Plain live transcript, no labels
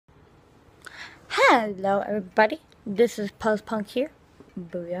Hello everybody, this is PuzzPunk here.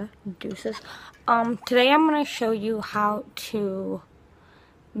 Booyah, deuces. Today I'm going to show you how to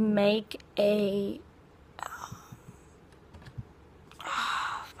make a,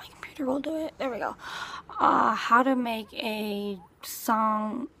 my computer will do it, there we go. How to make a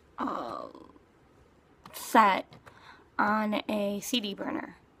song, set on a CD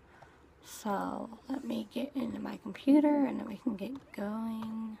burner. So, let me get into my computer and then we can get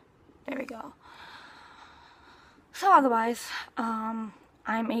going. There we go. So otherwise, I'm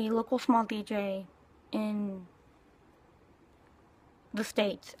a local small DJ in the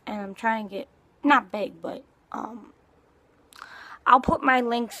States, and I'm trying to get, not big, but, I'll put my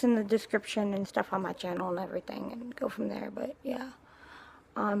links in the description and stuff on my channel and everything, and go from there, but yeah,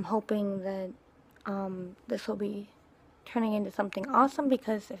 I'm hoping that, this will be turning into something awesome,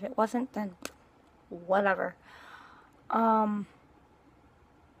 because if it wasn't, then whatever.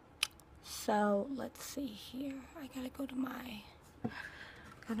 So, let's see here, I gotta go to my...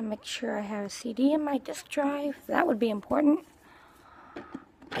 Gotta make sure I have a CD in my disk drive. That would be important.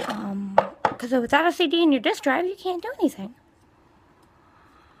 Because without a CD in your disk drive, you can't do anything.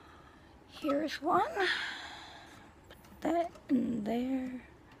 Here's one. Put that in there.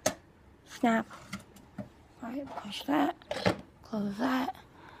 Snap. Alright, push that. Close that.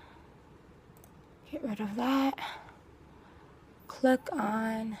 Get rid of that. Click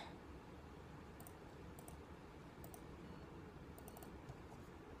on...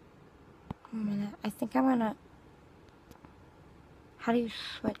 a minute. I think I'm gonna... How do you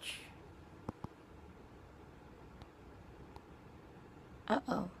switch?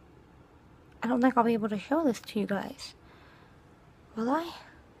 Uh-oh. I don't think I'll be able to show this to you guys. Will I?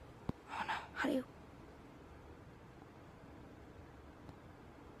 Oh no. How do you...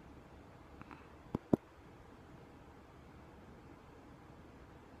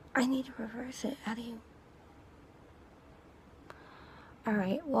 I need to reverse it. How do you...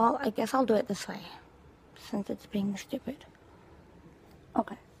 Alright, well, I guess I'll do it this way, since it's being stupid.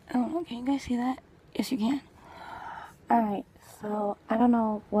 Okay. Oh, can you guys see that? Yes, you can. Alright, so, I don't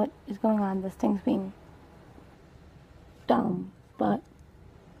know what is going on. This thing's being dumb, but...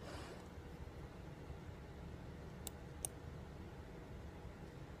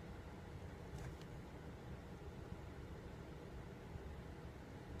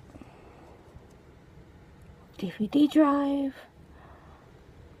 DVD drive.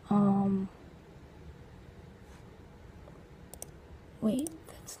 Wait,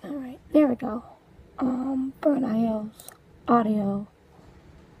 that's not right. There we go. Burn IOs, audio,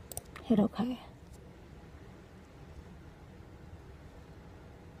 hit OK.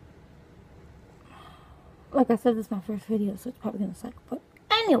 Like I said, this is my first video, so it's probably gonna suck, but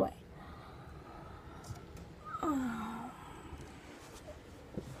anyway.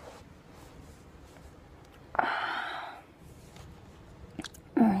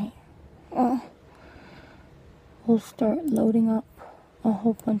 Alright, we'll start loading up a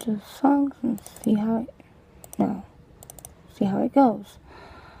whole bunch of songs and see how it goes.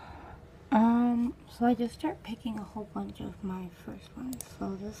 So I just start picking a whole bunch of my first ones.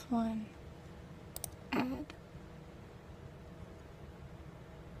 So this one, add.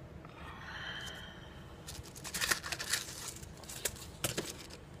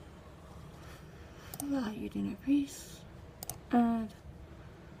 You dinner piece, add.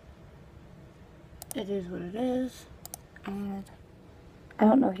 It is what it is, add. I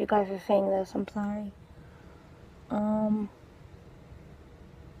don't know if you guys are seeing this, I'm sorry.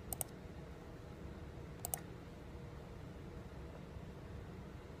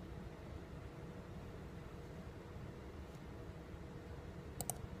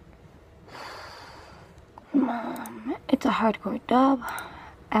 It's a hardcore dub,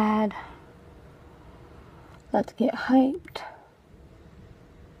 add. Let's get hyped.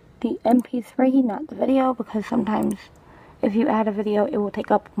 The MP3, not the video, because sometimes if you add a video, it will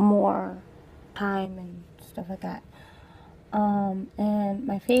take up more time and stuff like that. And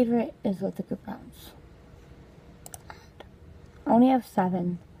my favorite is with the group rounds. I only have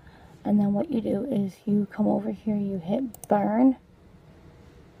 7. And then what you do is you come over here, you hit burn.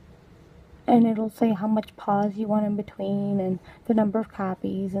 And it'll say how much pause you want in between, and the number of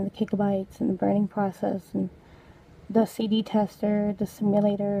copies, and the gigabytes, and the burning process, and the CD tester, the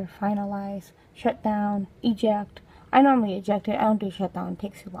simulator, finalize, shutdown, eject. I normally eject it, I don't do shutdown, it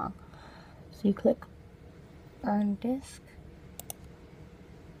takes too long. So you click burn disk,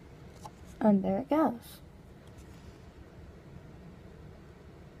 and there it goes.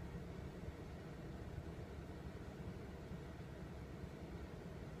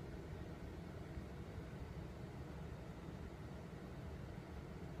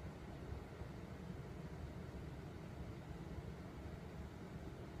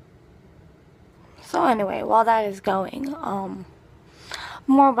 So anyway, while that is going,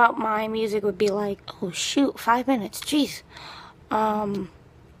 more about my music would be like, oh shoot, 5 minutes, jeez.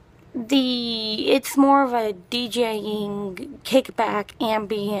 It's more of a DJing, kickback,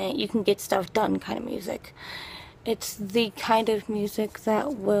 ambient, you can get stuff done kind of music. It's the kind of music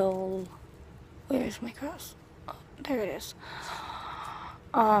that will, where's my cross? Oh, there it is.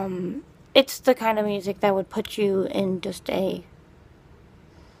 It's the kind of music that would put you in just a,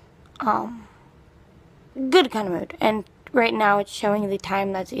 good kind of mood. And right now it's showing the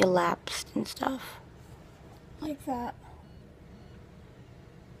time that's elapsed and stuff. Like that.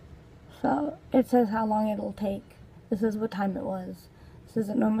 So, it says how long it'll take. This is what time it was. It says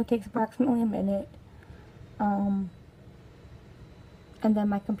it normally takes approximately a minute. And then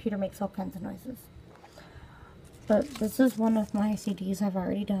my computer makes all kinds of noises. But this is one of my CDs I've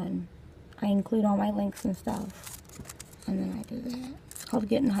already done. I include all my links and stuff. And then I do that. It's called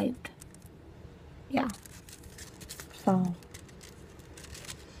Getting Hyped. Yeah. So.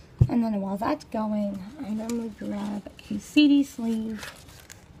 And then while that's going, I normally grab a CD sleeve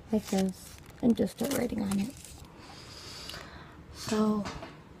like this and just start writing on it. So,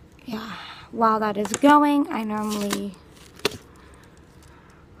 yeah. While that is going, I normally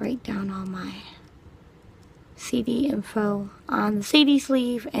write down all my CD info on the CD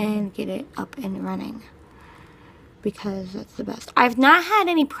sleeve and get it up and running, because that's the best. I've not had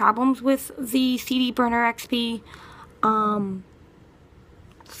any problems with the CD Burner XP.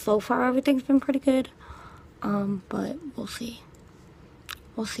 So far everything's been pretty good. But we'll see.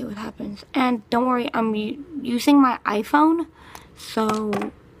 We'll see what happens. And don't worry, I'm using my iPhone, so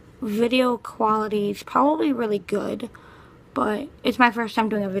video quality is probably really good. But it's my first time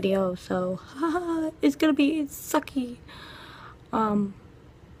doing a video, so it's gonna be sucky.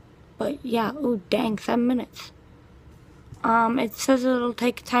 But yeah, oh dang, 7 minutes. It says it'll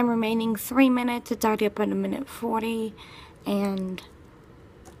take time remaining 3 minutes. It's already up at 1:40, and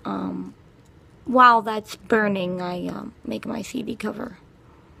while that's burning, I make my CD cover,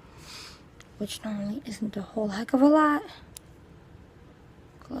 which normally isn't a whole heck of a lot.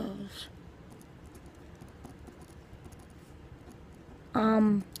 Close.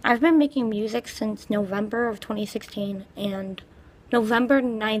 I've been making music since November of 2016, and November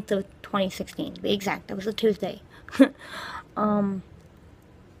 9th of 2016, to be exact. That was a Tuesday.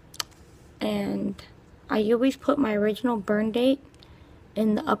 And I always put my original burn date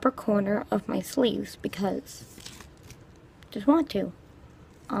in the upper corner of my sleeves because I just want to.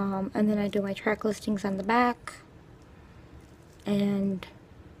 And then I do my track listings on the back, and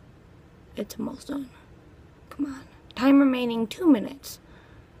it's almost done. Come on. Time remaining 2 minutes.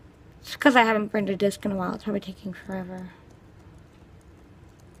 It's because I haven't burned a disc in a while. It's probably taking forever.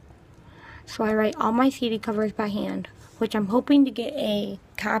 So I write all my CD covers by hand, which I'm hoping to get a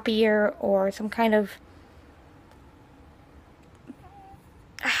copier or some kind of...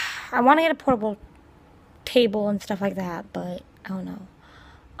 I want to get a portable table and stuff like that, but I don't know.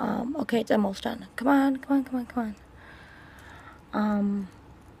 Okay, it's almost done. Come on, come on, come on, come on.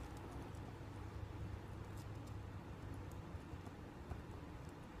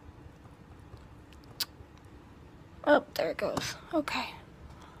 Oh, there it goes. Okay.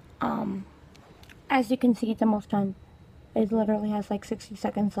 As you can see, it's almost done. It literally has like 60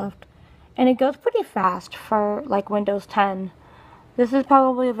 seconds left. And it goes pretty fast for like Windows 10. This is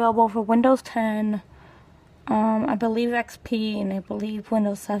probably available for Windows 10, I believe XP, and I believe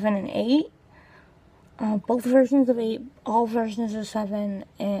Windows 7 and 8. Both versions of 8, all versions of 7,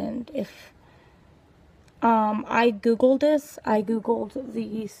 and if... I googled this. I googled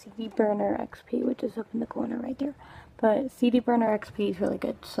the CD Burner XP, which is up in the corner right there. But CD Burner XP is really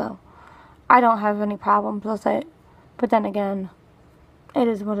good, so I don't have any problems with it. But then again, it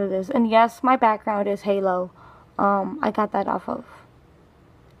is what it is. And yes, my background is Halo. I got that off of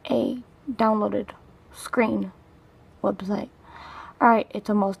a downloaded screen website. Alright, it's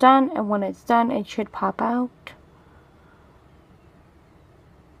almost done, and when it's done, it should pop out.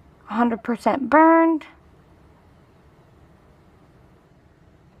 100% burned.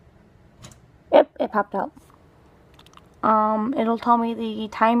 Yep, it popped out. It'll tell me the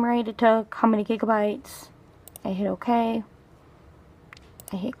time rate it took, how many gigabytes. I hit OK.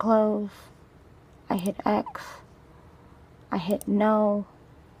 I hit close. I hit X. I hit no.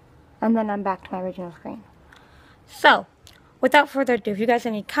 And then I'm back to my original screen. So, without further ado, if you guys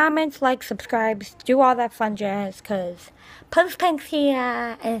have any comments, likes, subscribes, do all that fun jazz, because PuzzPunk's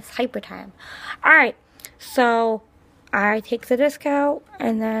here, and it's hyper time. Alright, so I take the disc out,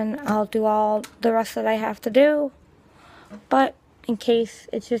 and then I'll do all the rest that I have to do. But in case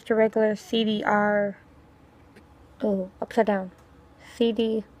it's just a regular CDR, oh, upside down,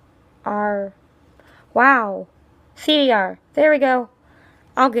 CDR Wow. CDR. There we go.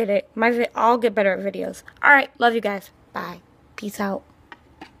 I'll get it. I'll get better at videos. Alright, love you guys. Bye. Peace out.